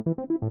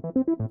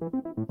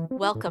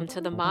Welcome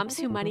to the Moms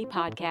Who Money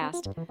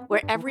podcast,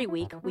 where every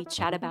week we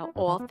chat about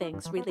all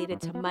things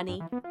related to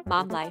money,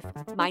 mom life,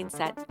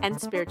 mindset,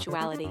 and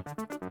spirituality.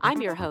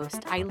 I'm your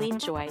host, Eileen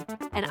Joy,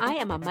 and I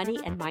am a money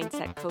and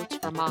mindset coach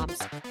for moms,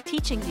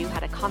 teaching you how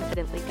to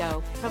confidently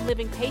go from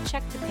living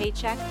paycheck to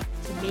paycheck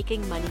to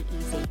making money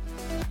easy.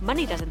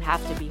 Money doesn't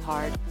have to be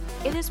hard.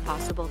 It is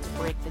possible to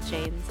break the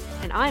chains,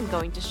 and I'm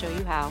going to show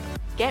you how.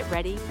 Get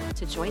ready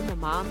to join the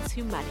Moms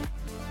Who Money.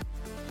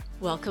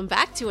 Welcome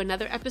back to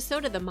another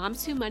episode of the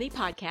Moms Who Money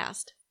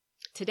podcast.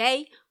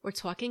 Today, we're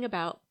talking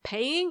about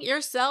paying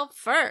yourself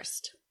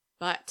first.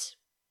 But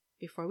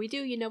before we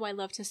do, you know I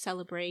love to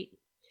celebrate.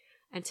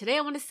 And today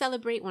I want to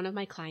celebrate one of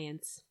my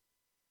clients.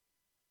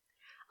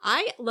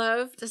 I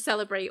love to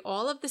celebrate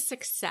all of the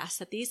success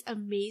that these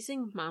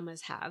amazing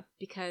mamas have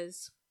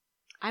because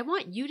I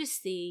want you to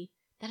see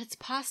that it's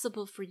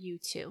possible for you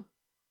too.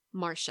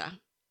 Marsha.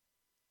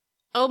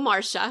 Oh,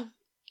 Marsha.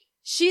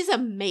 She's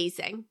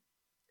amazing.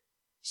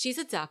 She's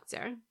a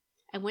doctor,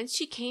 and when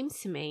she came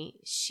to me,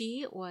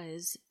 she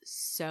was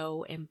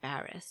so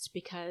embarrassed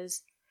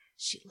because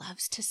she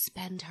loves to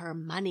spend her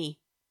money.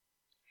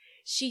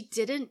 She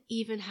didn't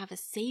even have a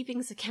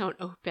savings account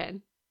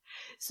open,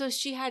 so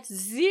she had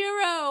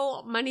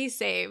zero money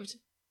saved.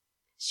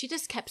 She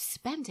just kept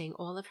spending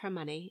all of her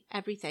money,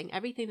 everything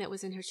that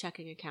was in her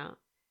checking account.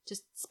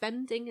 Just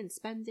spending and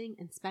spending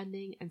and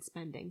spending and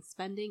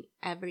spending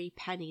every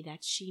penny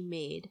that she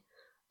made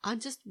on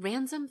just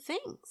random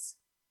things.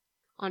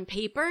 On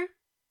paper,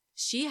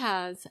 she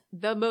has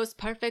the most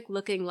perfect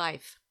looking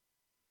life.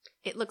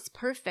 It looks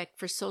perfect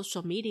for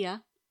social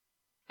media.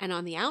 And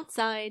on the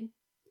outside,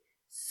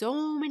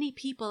 so many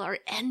people are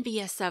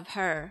envious of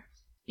her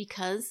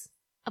because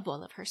of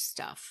all of her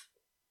stuff.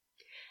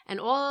 And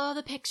all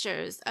the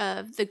pictures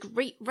of the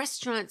great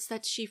restaurants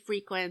that she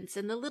frequents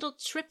and the little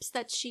trips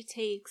that she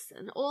takes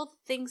and all the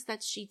things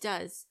that she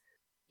does.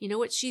 You know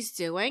what she's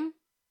doing?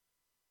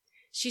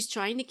 She's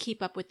trying to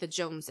keep up with the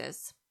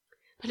Joneses.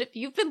 But if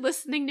you've been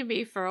listening to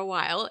me for a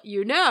while,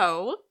 you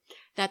know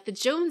that the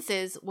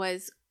Joneses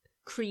was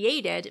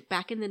created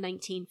back in the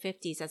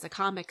 1950s as a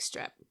comic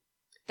strip.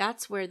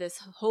 That's where this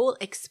whole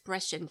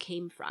expression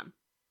came from.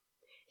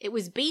 It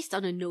was based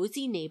on a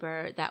nosy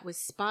neighbor that was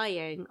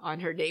spying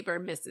on her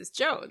neighbor, Mrs.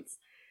 Jones.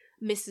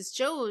 Mrs.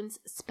 Jones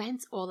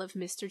spent all of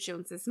Mr.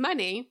 Jones's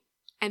money,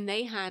 and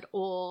they had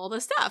all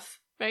the stuff,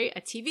 right?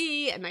 A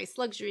TV, a nice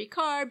luxury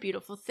car,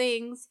 beautiful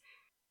things.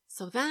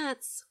 So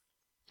that's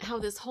how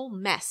this whole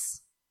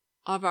mess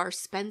of our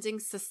spending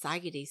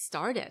society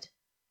started.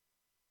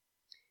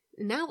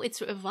 Now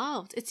it's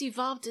evolved. It's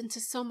evolved into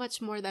so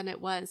much more than it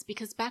was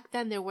because back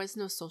then there was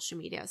no social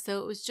media.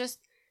 So it was just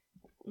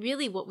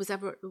really what was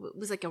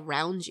like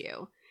around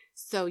you.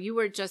 So you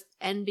were just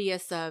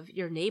envious of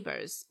your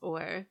neighbors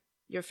or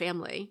your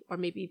family or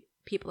maybe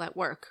people at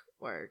work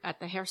or at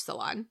the hair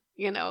salon,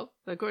 the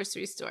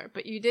grocery store.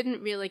 But you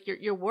didn't really,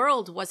 your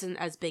world wasn't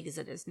as big as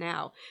it is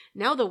now.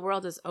 Now the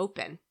world is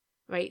open.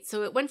 Right.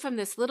 So it went from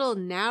this little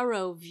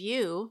narrow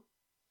view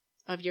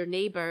of your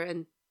neighbor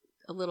and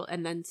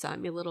then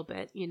some, a little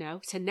bit,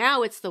 to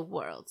now it's the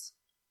world.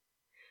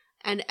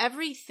 And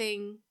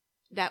everything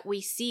that we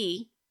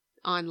see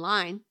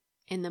online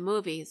in the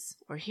movies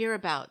or hear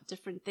about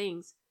different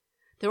things,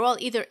 they're all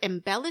either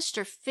embellished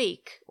or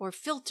fake or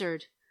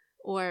filtered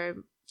or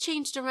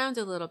changed around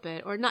a little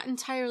bit or not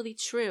entirely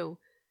true.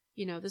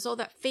 There's all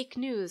that fake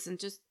news and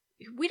just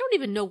we don't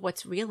even know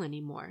what's real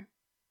anymore.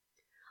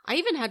 I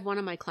even had one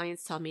of my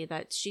clients tell me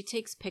that she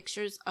takes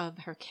pictures of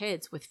her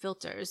kids with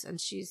filters, and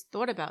she's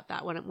thought about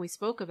that when we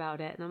spoke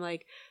about it. And I'm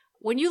like,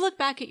 when you look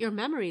back at your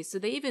memories, do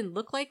they even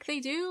look like they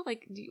do?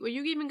 Like, are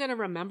you even going to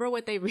remember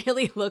what they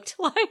really looked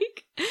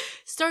like?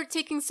 Start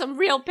taking some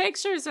real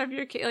pictures of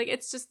your kid. Like,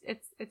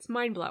 it's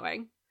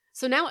mind-blowing.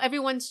 So now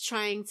everyone's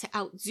trying to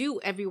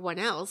outdo everyone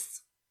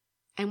else,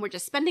 and we're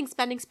just spending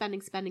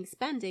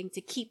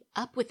to keep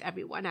up with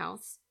everyone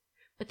else.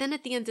 But then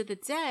at the end of the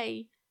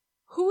day,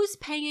 who's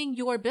paying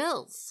your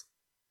bills?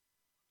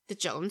 The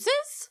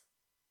Joneses?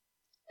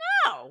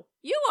 No,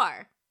 you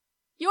are.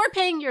 You're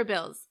paying your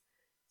bills.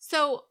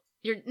 So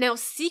you're now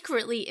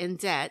secretly in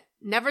debt,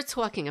 never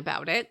talking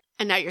about it,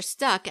 and now you're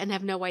stuck and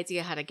have no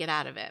idea how to get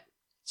out of it.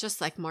 Just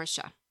like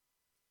Marsha.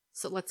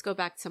 So let's go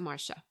back to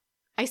Marsha.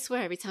 I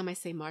swear every time I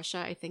say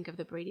Marsha, I think of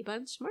the Brady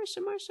Bunch.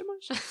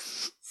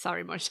 Marsha.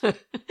 Sorry, Marsha.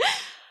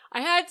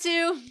 I had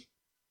to.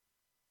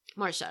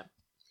 Marsha.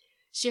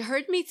 She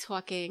heard me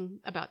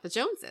talking about the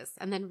Joneses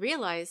and then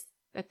realized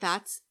that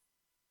that's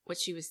what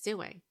she was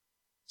doing.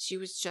 She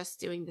was just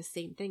doing the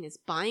same thing as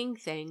buying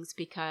things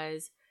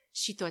because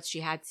she thought she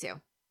had to.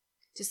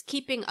 Just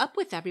keeping up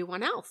with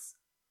everyone else.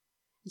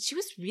 And she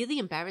was really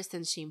embarrassed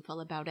and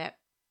shameful about it.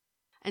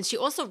 And she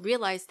also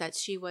realized that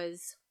she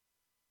was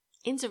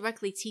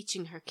indirectly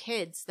teaching her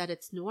kids that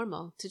it's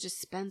normal to just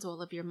spend all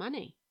of your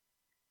money.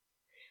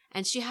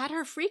 And she had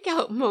her freak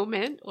out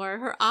moment, or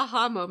her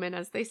aha moment,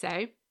 as they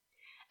say,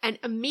 and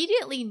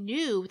immediately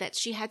knew that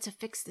she had to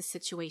fix the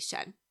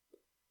situation.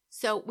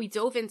 So we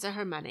dove into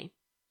her money.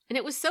 And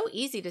it was so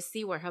easy to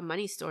see where her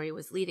money story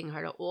was leading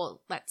her to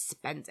all that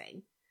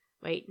spending,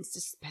 right? It's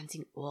just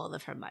spending all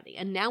of her money.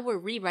 And now we're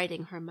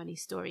rewriting her money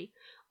story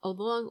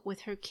along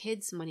with her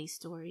kids' money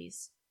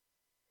stories.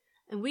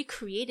 And we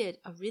created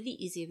a really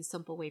easy and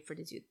simple way for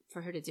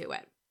her to do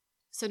it.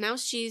 So now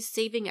she's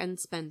saving and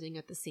spending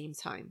at the same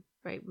time,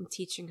 right? I'm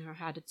teaching her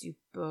how to do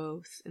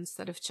both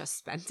instead of just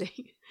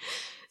spending.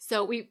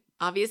 So we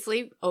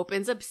obviously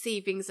opens a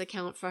savings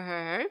account for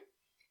her,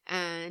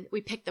 and we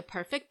picked the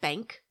perfect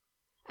bank,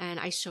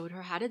 and I showed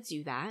her how to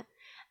do that.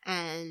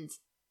 And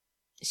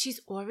she's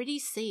already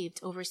saved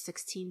over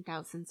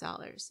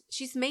 $16,000.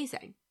 She's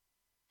amazing.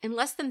 In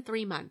less than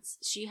 3 months,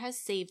 she has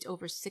saved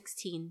over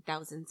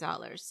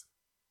 $16,000.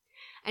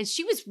 And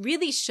she was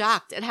really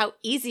shocked at how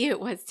easy it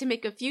was to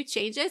make a few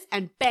changes,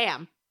 and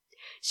bam,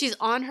 she's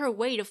on her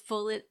way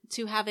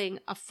to having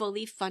a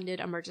fully funded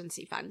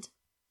emergency fund.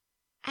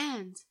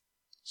 And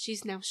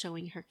she's now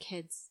showing her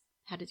kids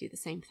how to do the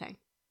same thing.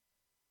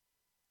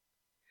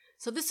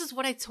 So this is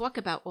what I talk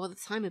about all the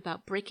time,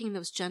 about breaking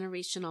those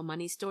generational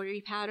money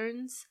story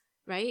patterns,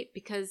 right?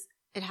 Because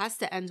it has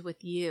to end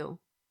with you.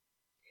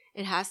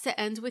 It has to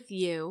end with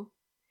you,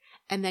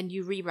 and then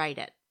you rewrite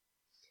it.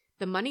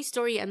 The money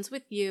story ends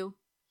with you.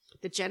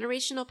 The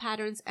generational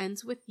patterns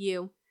ends with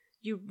you.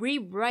 You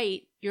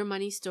rewrite your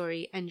money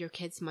story and your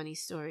kids' money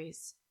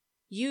stories.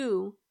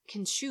 You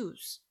can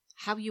choose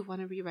how you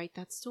want to rewrite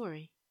that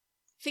story.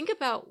 Think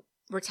about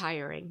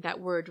retiring, that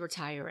word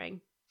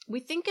retiring. We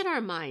think in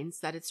our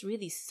minds that it's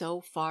really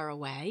so far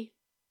away.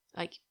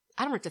 Like,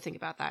 I don't have to think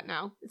about that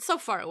now. It's so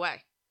far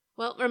away.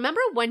 Well,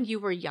 remember when you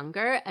were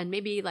younger and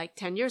maybe like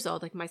 10 years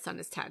old, like my son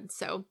is 10,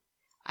 so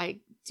I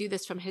do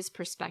this from his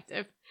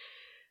perspective.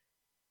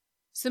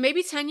 So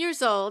maybe 10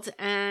 years old,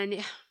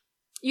 and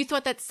you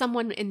thought that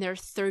someone in their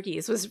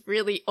 30s was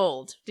really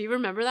old. Do you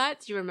remember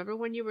that? Do you remember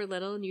when you were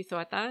little and you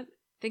thought that?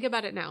 Think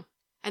about it now.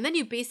 And then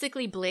you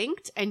basically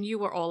blinked and you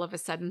were all of a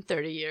sudden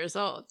 30 years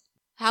old.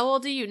 How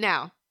old are you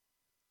now?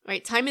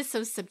 Right? Time is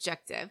so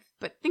subjective,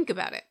 but think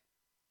about it.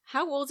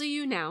 How old are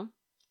you now?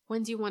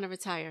 When do you want to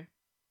retire?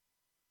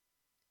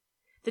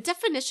 The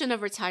definition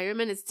of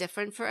retirement is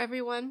different for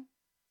everyone,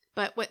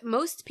 but what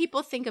most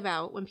people think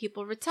about when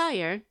people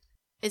retire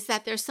is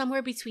that they're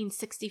somewhere between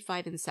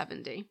 65 and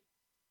 70.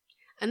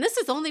 And this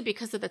is only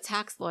because of the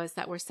tax laws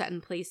that were set in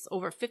place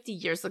over 50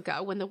 years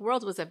ago when the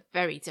world was a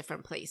very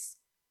different place.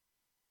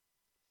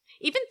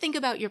 Even think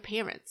about your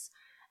parents,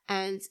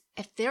 and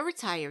if they're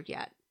retired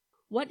yet,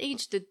 what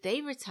age did they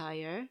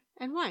retire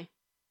and why?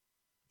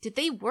 Did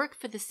they work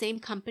for the same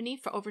company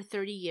for over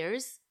 30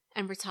 years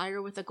and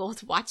retire with a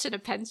gold watch and a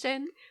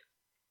pension?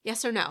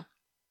 Yes or no?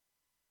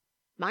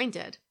 Mine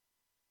did.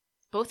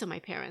 Both of my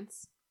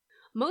parents.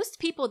 Most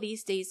people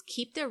these days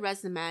keep their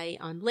resume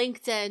on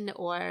LinkedIn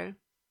or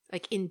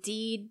like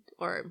Indeed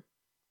or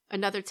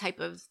another type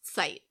of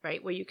site,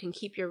 right? Where you can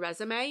keep your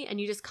resume and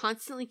you just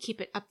constantly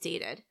keep it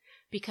updated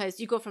because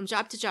you go from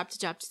job to job to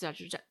job to job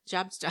to job to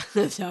job to job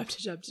to job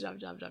to job to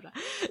job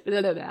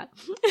to job.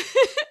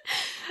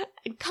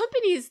 And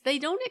companies, they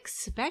don't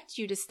expect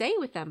you to stay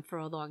with them for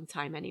a long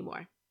time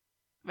anymore,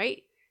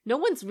 right? No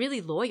one's really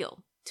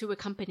loyal to a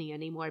company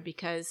anymore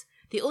because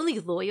the only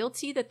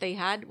loyalty that they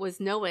had was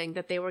knowing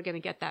that they were going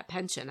to get that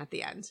pension at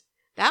the end.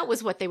 That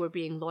was what they were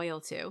being loyal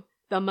to,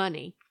 the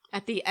money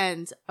at the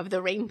end of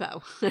the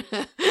rainbow,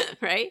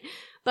 right?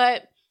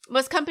 But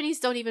most companies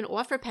don't even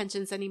offer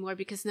pensions anymore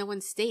because no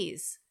one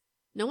stays.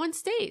 No one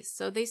stays,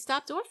 so they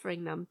stopped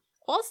offering them.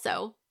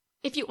 Also,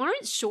 if you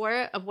aren't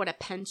sure of what a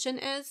pension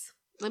is,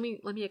 let me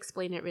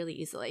explain it really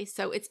easily.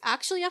 So it's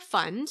actually a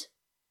fund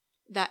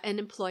that an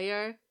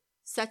employer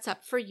sets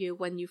up for you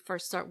when you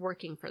first start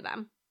working for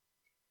them,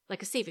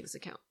 like a savings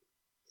account.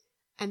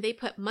 And they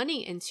put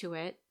money into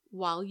it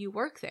while you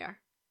work there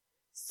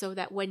so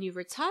that when you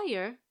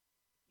retire,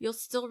 you'll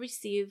still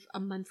receive a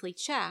monthly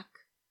check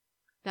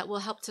that will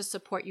help to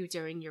support you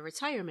during your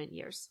retirement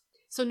years.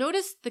 So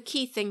notice the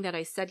key thing that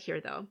I said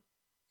here, though.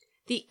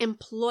 The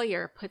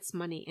employer puts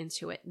money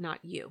into it, not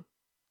you.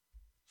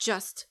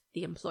 Just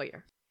the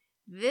employer.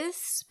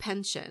 This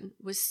pension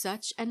was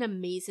such an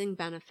amazing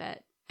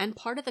benefit and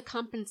part of the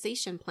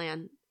compensation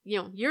plan,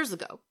 years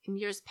ago, in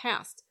years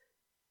past.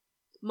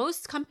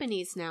 Most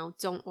companies now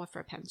don't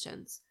offer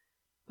pensions.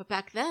 But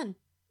back then,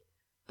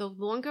 the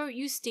longer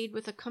you stayed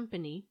with a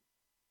company,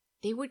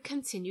 they would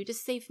continue to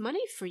save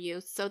money for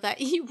you so that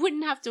you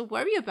wouldn't have to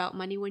worry about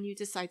money when you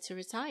decide to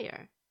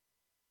retire.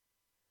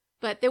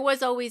 But there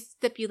was always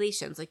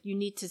stipulations, like you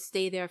need to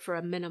stay there for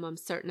a minimum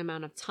certain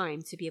amount of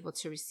time to be able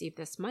to receive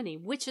this money,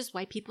 which is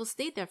why people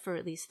stayed there for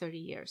at least 30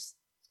 years.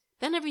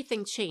 Then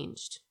everything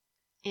changed.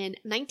 In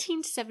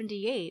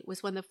 1978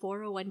 was when the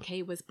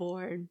 401k was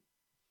born.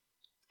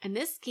 And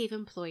this gave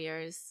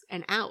employers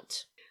an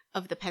out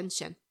of the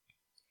pension.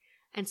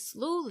 And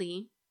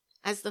slowly,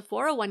 as the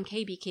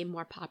 401k became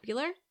more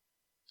popular,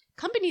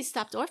 companies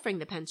stopped offering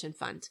the pension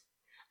fund.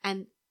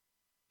 And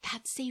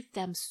that saved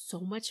them so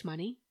much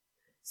money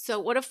So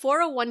what a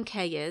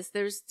 401k is,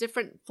 there's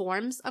different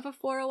forms of a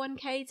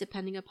 401k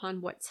depending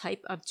upon what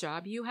type of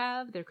job you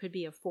have. There could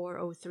be a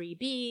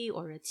 403b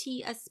or a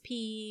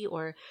TSP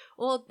or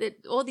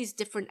all these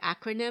different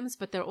acronyms,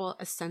 but they're all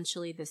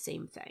essentially the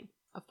same thing.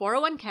 A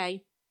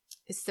 401k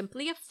is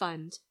simply a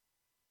fund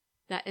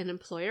that an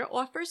employer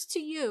offers to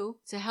you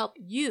to help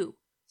you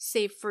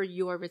save for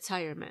your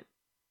retirement.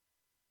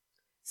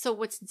 So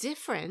what's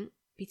different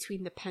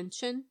between the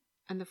pension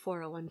and the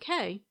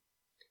 401k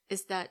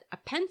is that a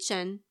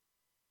pension,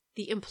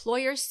 the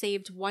employer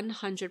saved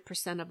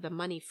 100% of the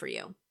money for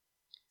you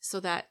so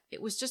that it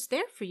was just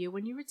there for you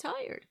when you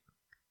retired.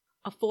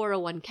 A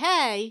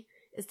 401k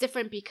is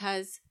different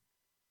because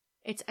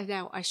it's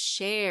now a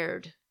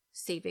shared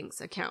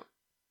savings account.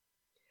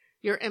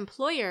 Your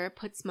employer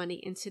puts money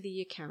into the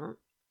account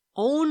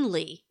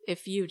only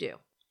if you do.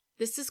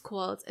 This is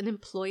called an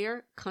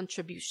employer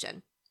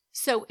contribution.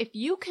 So if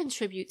you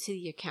contribute to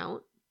the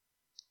account,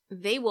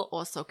 they will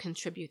also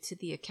contribute to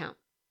the account.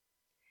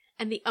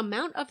 And the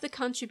amount of the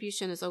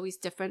contribution is always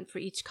different for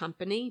each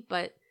company,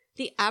 but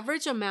the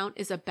average amount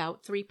is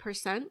about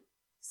 3%,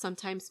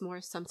 sometimes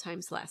more,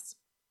 sometimes less.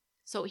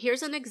 So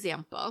here's an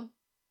example.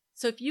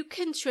 So if you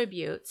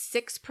contribute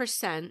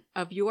 6%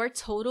 of your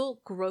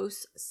total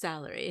gross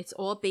salary, it's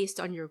all based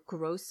on your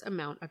gross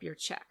amount of your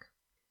check.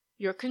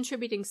 You're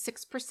contributing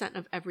 6%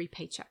 of every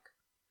paycheck.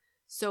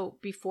 So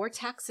before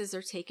taxes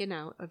are taken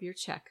out of your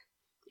check,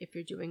 if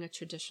you're doing a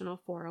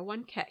traditional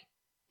 401k,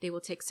 they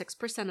will take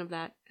 6% of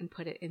that and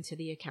put it into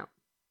the account.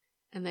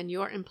 And then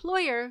your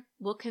employer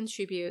will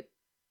contribute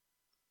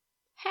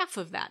half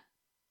of that,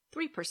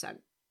 3%.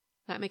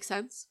 That makes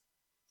sense?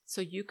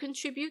 So you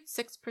contribute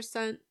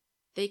 6%,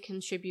 they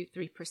contribute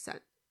 3%.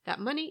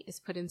 That money is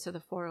put into the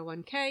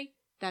 401k,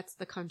 that's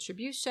the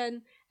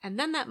contribution, and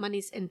then that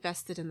money's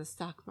invested in the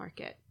stock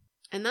market.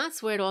 And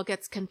that's where it all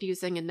gets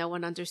confusing and no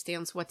one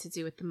understands what to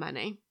do with the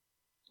money,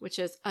 which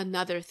is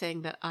another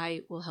thing that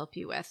I will help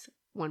you with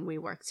when we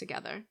work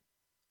together.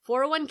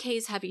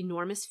 401ks have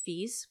enormous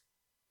fees,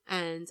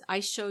 and I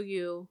show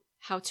you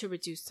how to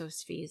reduce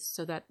those fees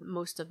so that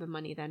most of the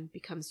money then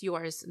becomes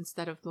yours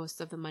instead of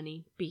most of the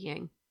money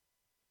being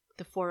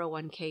the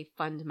 401k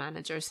fund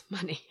manager's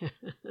money.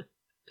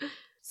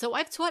 So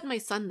I've taught my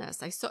son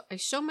this. I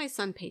show my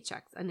son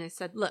paychecks and I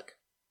said, look,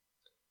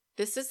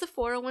 this is the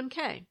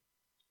 401k.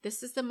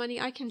 This is the money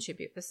I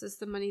contribute. This is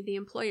the money the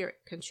employer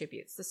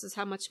contributes. This is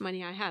how much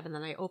money I have. And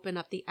then I open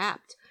up the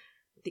app.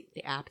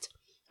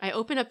 I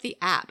open up the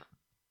app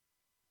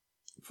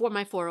for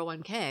my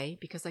 401k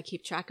because I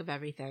keep track of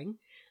everything.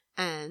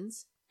 And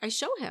I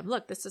show him,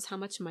 look, this is how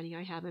much money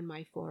I have in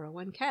my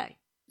 401k.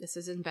 This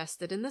is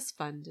invested in this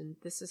fund and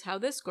this is how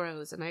this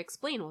grows. And I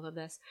explain all of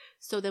this.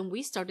 So then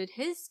we started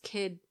his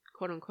kid,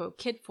 quote unquote,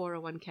 kid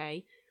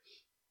 401k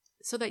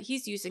so that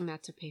he's using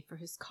that to pay for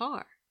his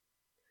car.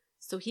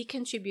 So he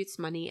contributes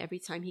money every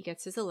time he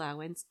gets his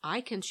allowance.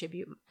 I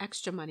contribute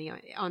extra money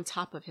on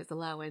top of his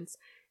allowance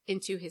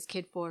into his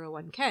kid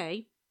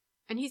 401k.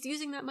 And he's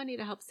using that money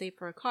to help save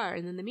for a car.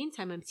 And in the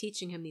meantime, I'm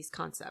teaching him these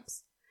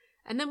concepts.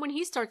 And then when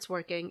he starts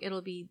working,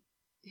 it'll be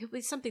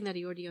something that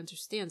he already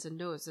understands and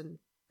knows and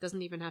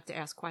doesn't even have to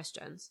ask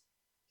questions.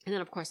 And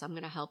then, of course, I'm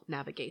going to help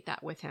navigate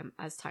that with him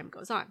as time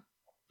goes on.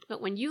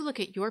 But when you look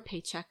at your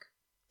paycheck,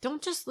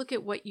 don't just look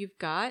at what you've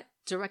got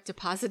direct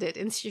deposited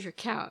into your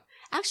account.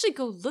 Actually,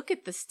 go look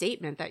at the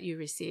statement that you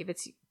receive.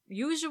 It's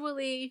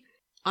usually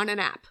on an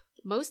app.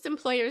 Most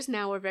employers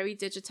now are very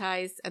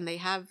digitized and they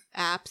have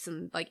apps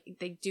and like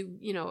they do,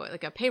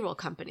 like a payroll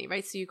company,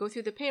 right? So you go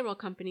through the payroll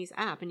company's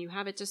app and you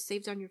have it just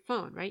saved on your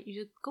phone, right?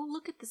 You just go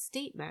look at the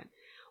statement,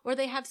 or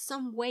they have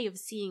some way of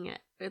seeing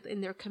it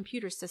in their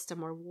computer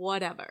system or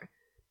whatever.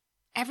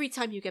 Every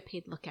time you get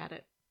paid, look at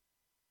it.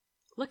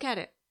 Look at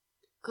it.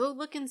 Go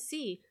look and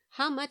see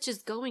how much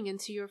is going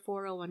into your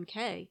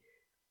 401k.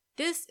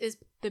 This is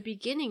the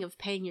beginning of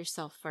paying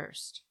yourself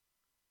first.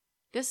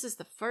 This is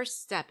the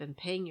first step in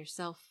paying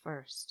yourself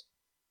first.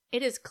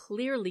 It is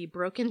clearly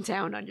broken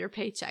down on your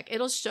paycheck.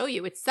 It'll show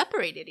you, it's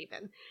separated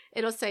even.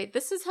 It'll say,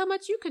 this is how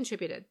much you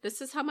contributed.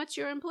 This is how much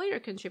your employer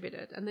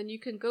contributed. And then you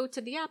can go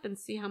to the app and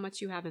see how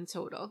much you have in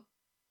total.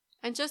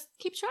 And just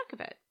keep track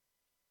of it.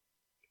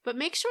 But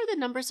make sure the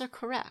numbers are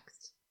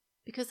correct.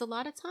 Because a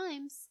lot of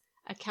times,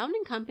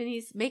 accounting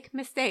companies make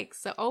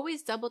mistakes. So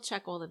always double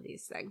check all of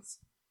these things.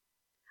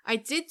 I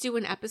did do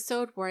an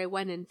episode where I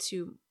went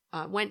into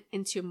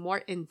more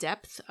in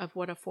depth of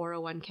what a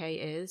 401k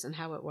is and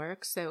how it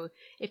works. So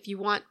if you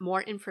want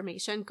more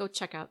information, go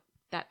check out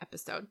that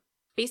episode.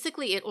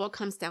 Basically, it all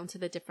comes down to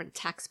the different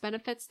tax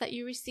benefits that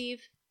you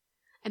receive.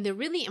 And they're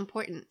really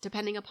important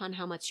depending upon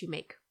how much you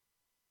make.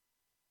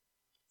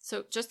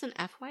 So just an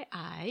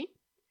FYI,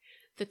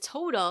 the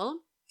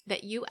total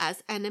that you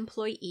as an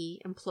employee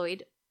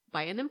employed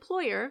by an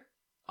employer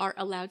are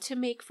allowed to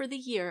make for the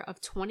year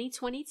of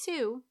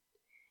 2022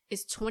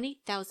 is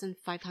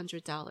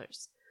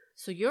 $20,500.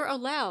 So you're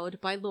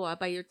allowed by law,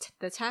 by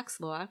the tax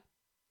law,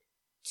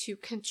 to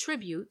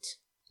contribute,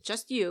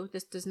 just you,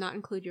 this does not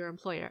include your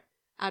employer,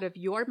 out of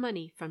your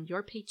money from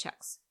your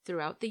paychecks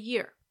throughout the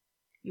year,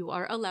 you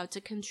are allowed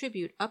to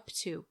contribute up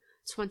to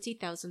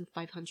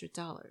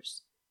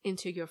 $20,500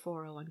 into your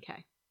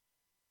 401k.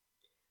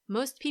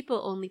 Most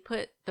people only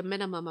put the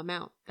minimum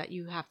amount that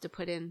you have to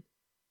put in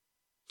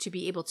to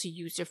be able to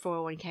use your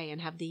 401k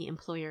and have the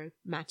employer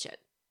match it.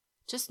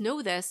 Just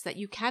know this, that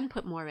you can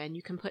put more in.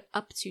 You can put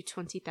up to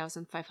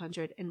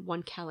 $20,500 in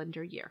 1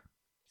 calendar year.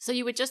 So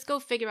you would just go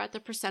figure out the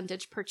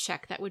percentage per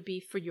check that would be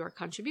for your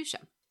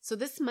contribution. So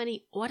this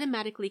money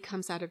automatically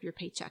comes out of your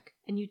paycheck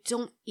and you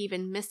don't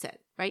even miss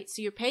it, right?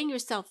 So you're paying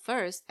yourself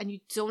first and you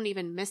don't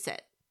even miss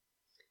it.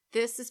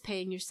 This is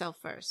paying yourself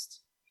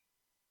first.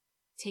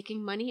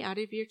 Taking money out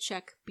of your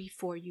check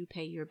before you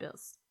pay your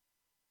bills.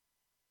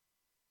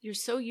 You're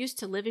so used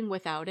to living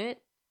without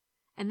it.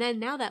 And then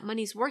now that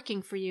money's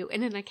working for you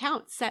in an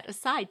account set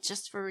aside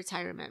just for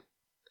retirement.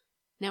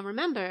 Now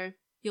remember,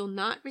 you'll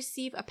not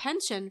receive a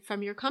pension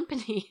from your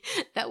company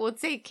that will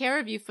take care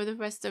of you for the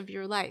rest of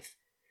your life.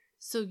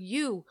 So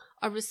you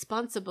are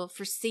responsible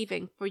for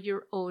saving for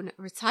your own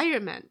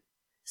retirement.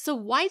 So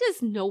why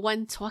does no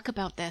one talk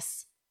about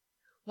this?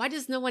 Why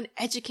does no one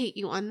educate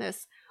you on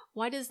this?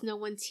 Why does no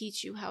one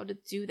teach you how to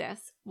do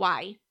this?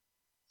 Why?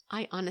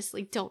 I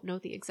honestly don't know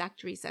the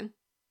exact reason.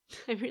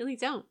 I really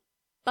don't.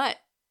 But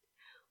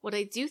what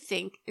I do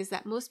think is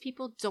that most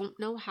people don't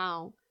know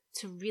how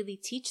to really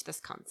teach this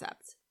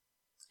concept.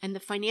 And the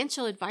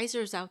financial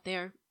advisors out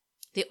there,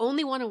 they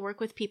only want to work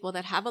with people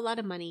that have a lot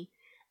of money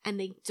and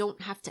they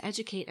don't have to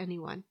educate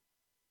anyone.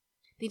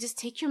 They just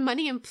take your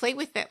money and play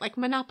with it like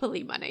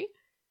Monopoly money.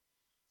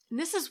 And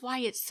this is why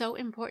it's so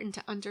important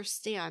to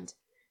understand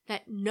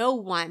that no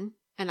one,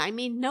 and I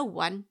mean no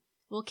one,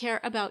 will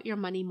care about your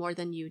money more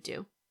than you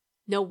do.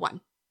 No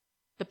one.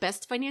 The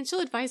best financial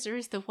advisor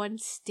is the one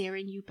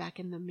staring you back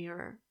in the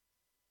mirror.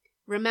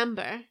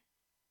 Remember,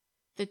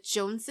 the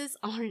Joneses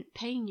aren't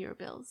paying your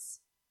bills.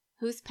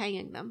 Who's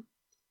paying them?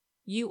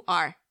 You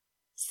are.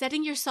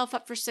 Setting yourself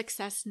up for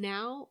success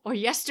now or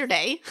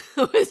yesterday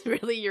was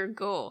really your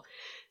goal.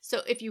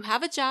 So if you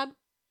have a job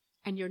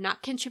and you're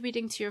not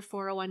contributing to your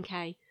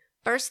 401k,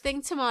 first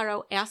thing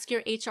tomorrow, ask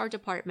your HR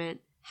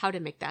department how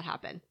to make that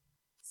happen.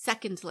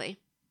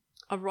 Secondly,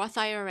 a Roth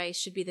IRA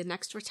should be the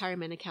next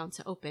retirement account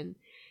to open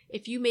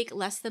if you make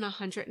less than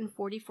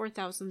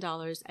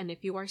 $144,000 and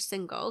if you are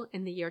single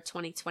in the year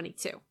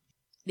 2022.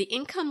 The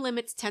income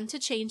limits tend to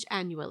change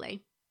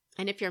annually.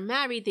 And if you're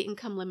married, the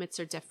income limits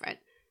are different.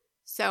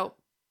 So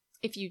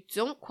if you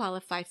don't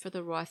qualify for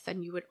the Roth,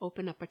 then you would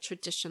open up a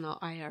traditional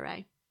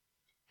IRA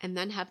and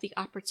then have the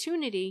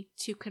opportunity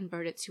to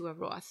convert it to a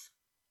Roth.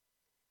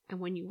 And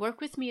when you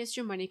work with me as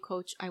your money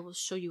coach, I will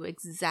show you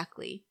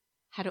exactly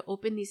how to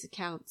open these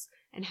accounts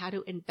and how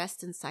to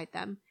invest inside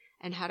them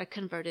and how to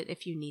convert it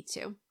if you need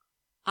to.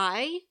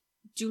 I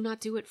do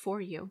not do it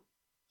for you.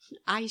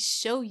 I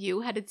show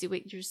you how to do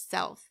it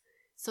yourself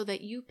so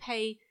that you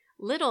pay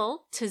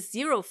little to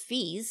zero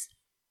fees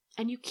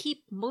and you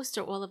keep most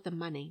or all of the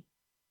money.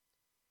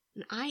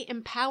 And I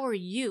empower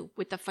you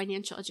with the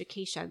financial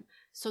education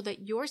so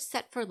that you're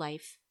set for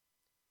life.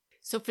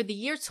 So for the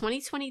year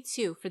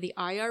 2022, for the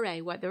IRA,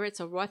 whether it's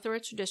a Roth or a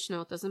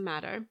traditional, it doesn't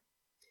matter.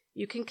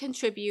 You can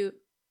contribute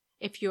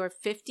if you're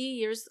 50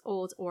 years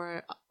old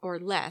or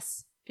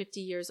less,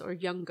 50 years or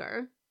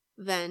younger,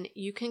 then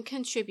you can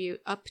contribute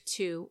up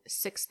to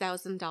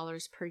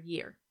 $6,000 per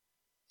year.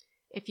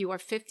 If you are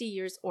 50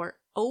 years or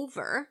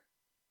over,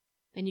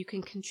 then you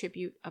can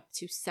contribute up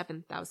to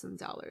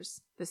 $7,000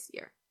 this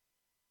year.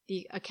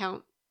 The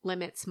account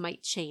limits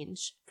might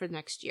change for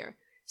next year.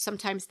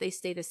 Sometimes they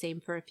stay the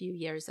same for a few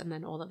years and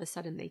then all of a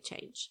sudden they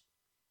change.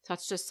 So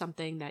that's just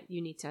something that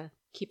you need to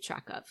keep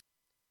track of.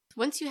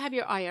 Once you have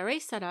your IRA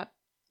set up,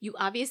 you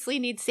obviously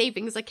need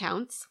savings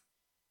accounts.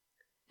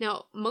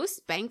 Now,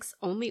 most banks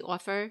only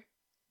offer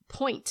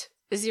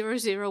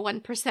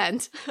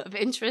 0.001% of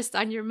interest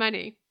on your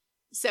money.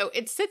 So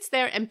it sits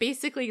there and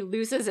basically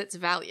loses its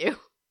value.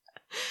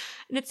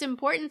 And it's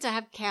important to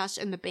have cash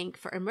in the bank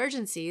for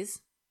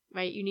emergencies,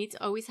 right? You need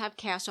to always have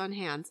cash on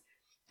hand,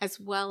 as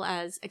well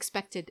as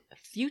expected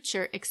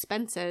future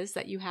expenses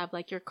that you have,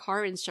 like your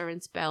car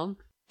insurance bill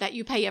that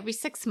you pay every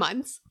 6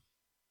 months.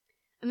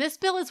 And this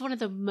bill is one of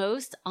the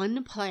most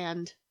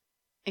unplanned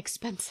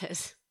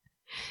expenses.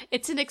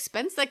 It's an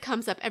expense that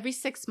comes up every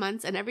 6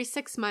 months, and every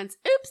 6 months,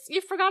 oops,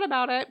 you forgot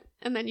about it,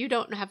 and then you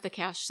don't have the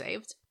cash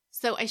saved.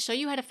 So I show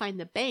you how to find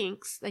the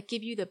banks that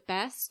give you the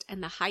best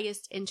and the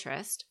highest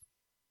interest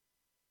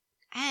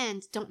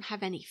and don't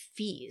have any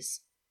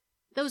fees.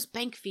 Those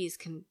bank fees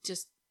can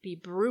just be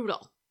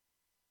brutal.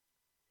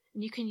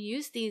 And you can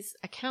use these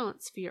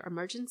accounts for your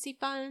emergency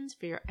funds,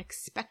 for your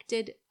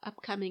expected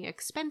upcoming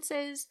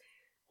expenses,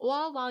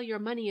 all while your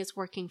money is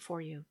working for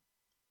you.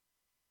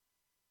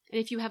 And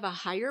if you have a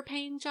higher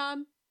paying job,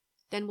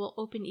 then we'll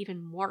open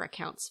even more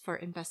accounts for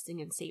investing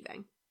and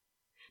saving.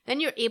 Then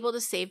you're able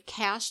to save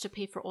cash to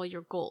pay for all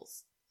your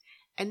goals.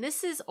 And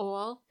this is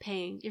all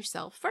paying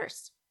yourself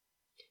first.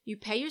 You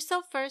pay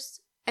yourself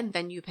first, and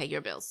then you pay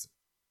your bills.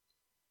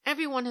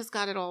 Everyone has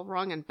got it all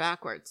wrong and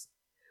backwards.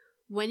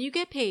 When you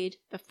get paid,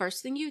 the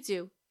first thing you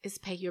do is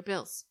pay your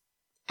bills.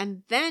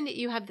 And then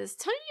you have this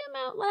tiny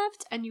amount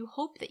left, and you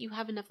hope that you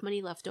have enough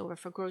money left over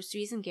for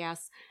groceries and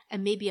gas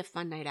and maybe a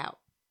fun night out.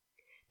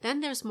 Then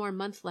there's more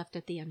month left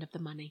at the end of the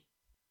money.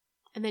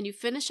 And then you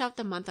finish out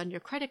the month on your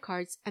credit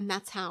cards, and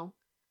that's how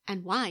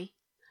and why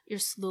you're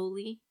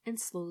slowly and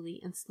slowly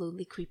and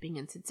slowly creeping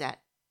into debt.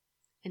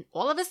 And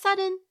all of a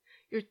sudden,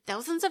 you're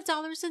thousands of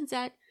dollars in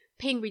debt,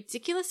 paying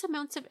ridiculous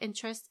amounts of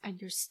interest, and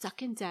you're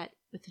stuck in debt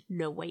with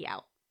no way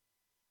out.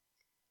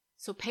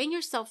 So paying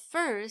yourself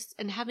first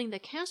and having the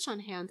cash on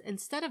hand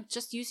instead of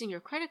just using your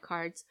credit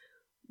cards,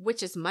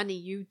 which is money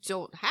you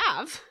don't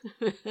have,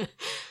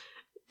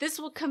 this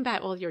will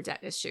combat all your debt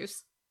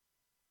issues.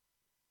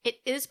 It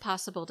is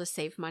possible to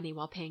save money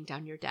while paying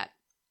down your debt.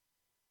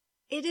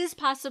 It is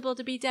possible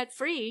to be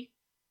debt-free.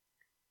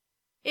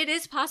 It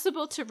is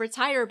possible to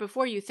retire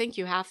before you think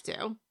you have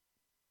to.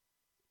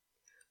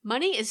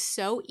 Money is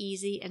so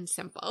easy and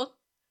simple.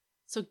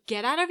 So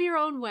get out of your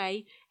own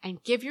way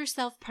and give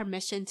yourself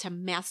permission to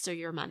master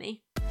your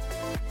money.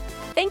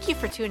 Thank you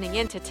for tuning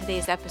in to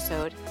today's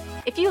episode.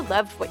 If you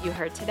loved what you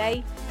heard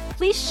today,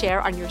 please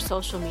share on your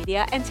social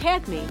media and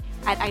tag me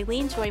at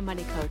Eileen Joy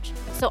Money Coach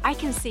so I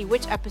can see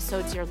which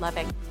episodes you're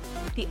loving.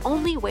 The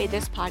only way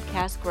this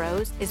podcast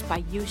grows is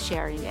by you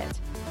sharing it.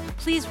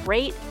 Please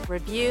rate,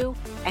 review,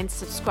 and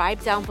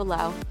subscribe down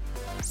below.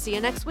 See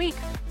you next week.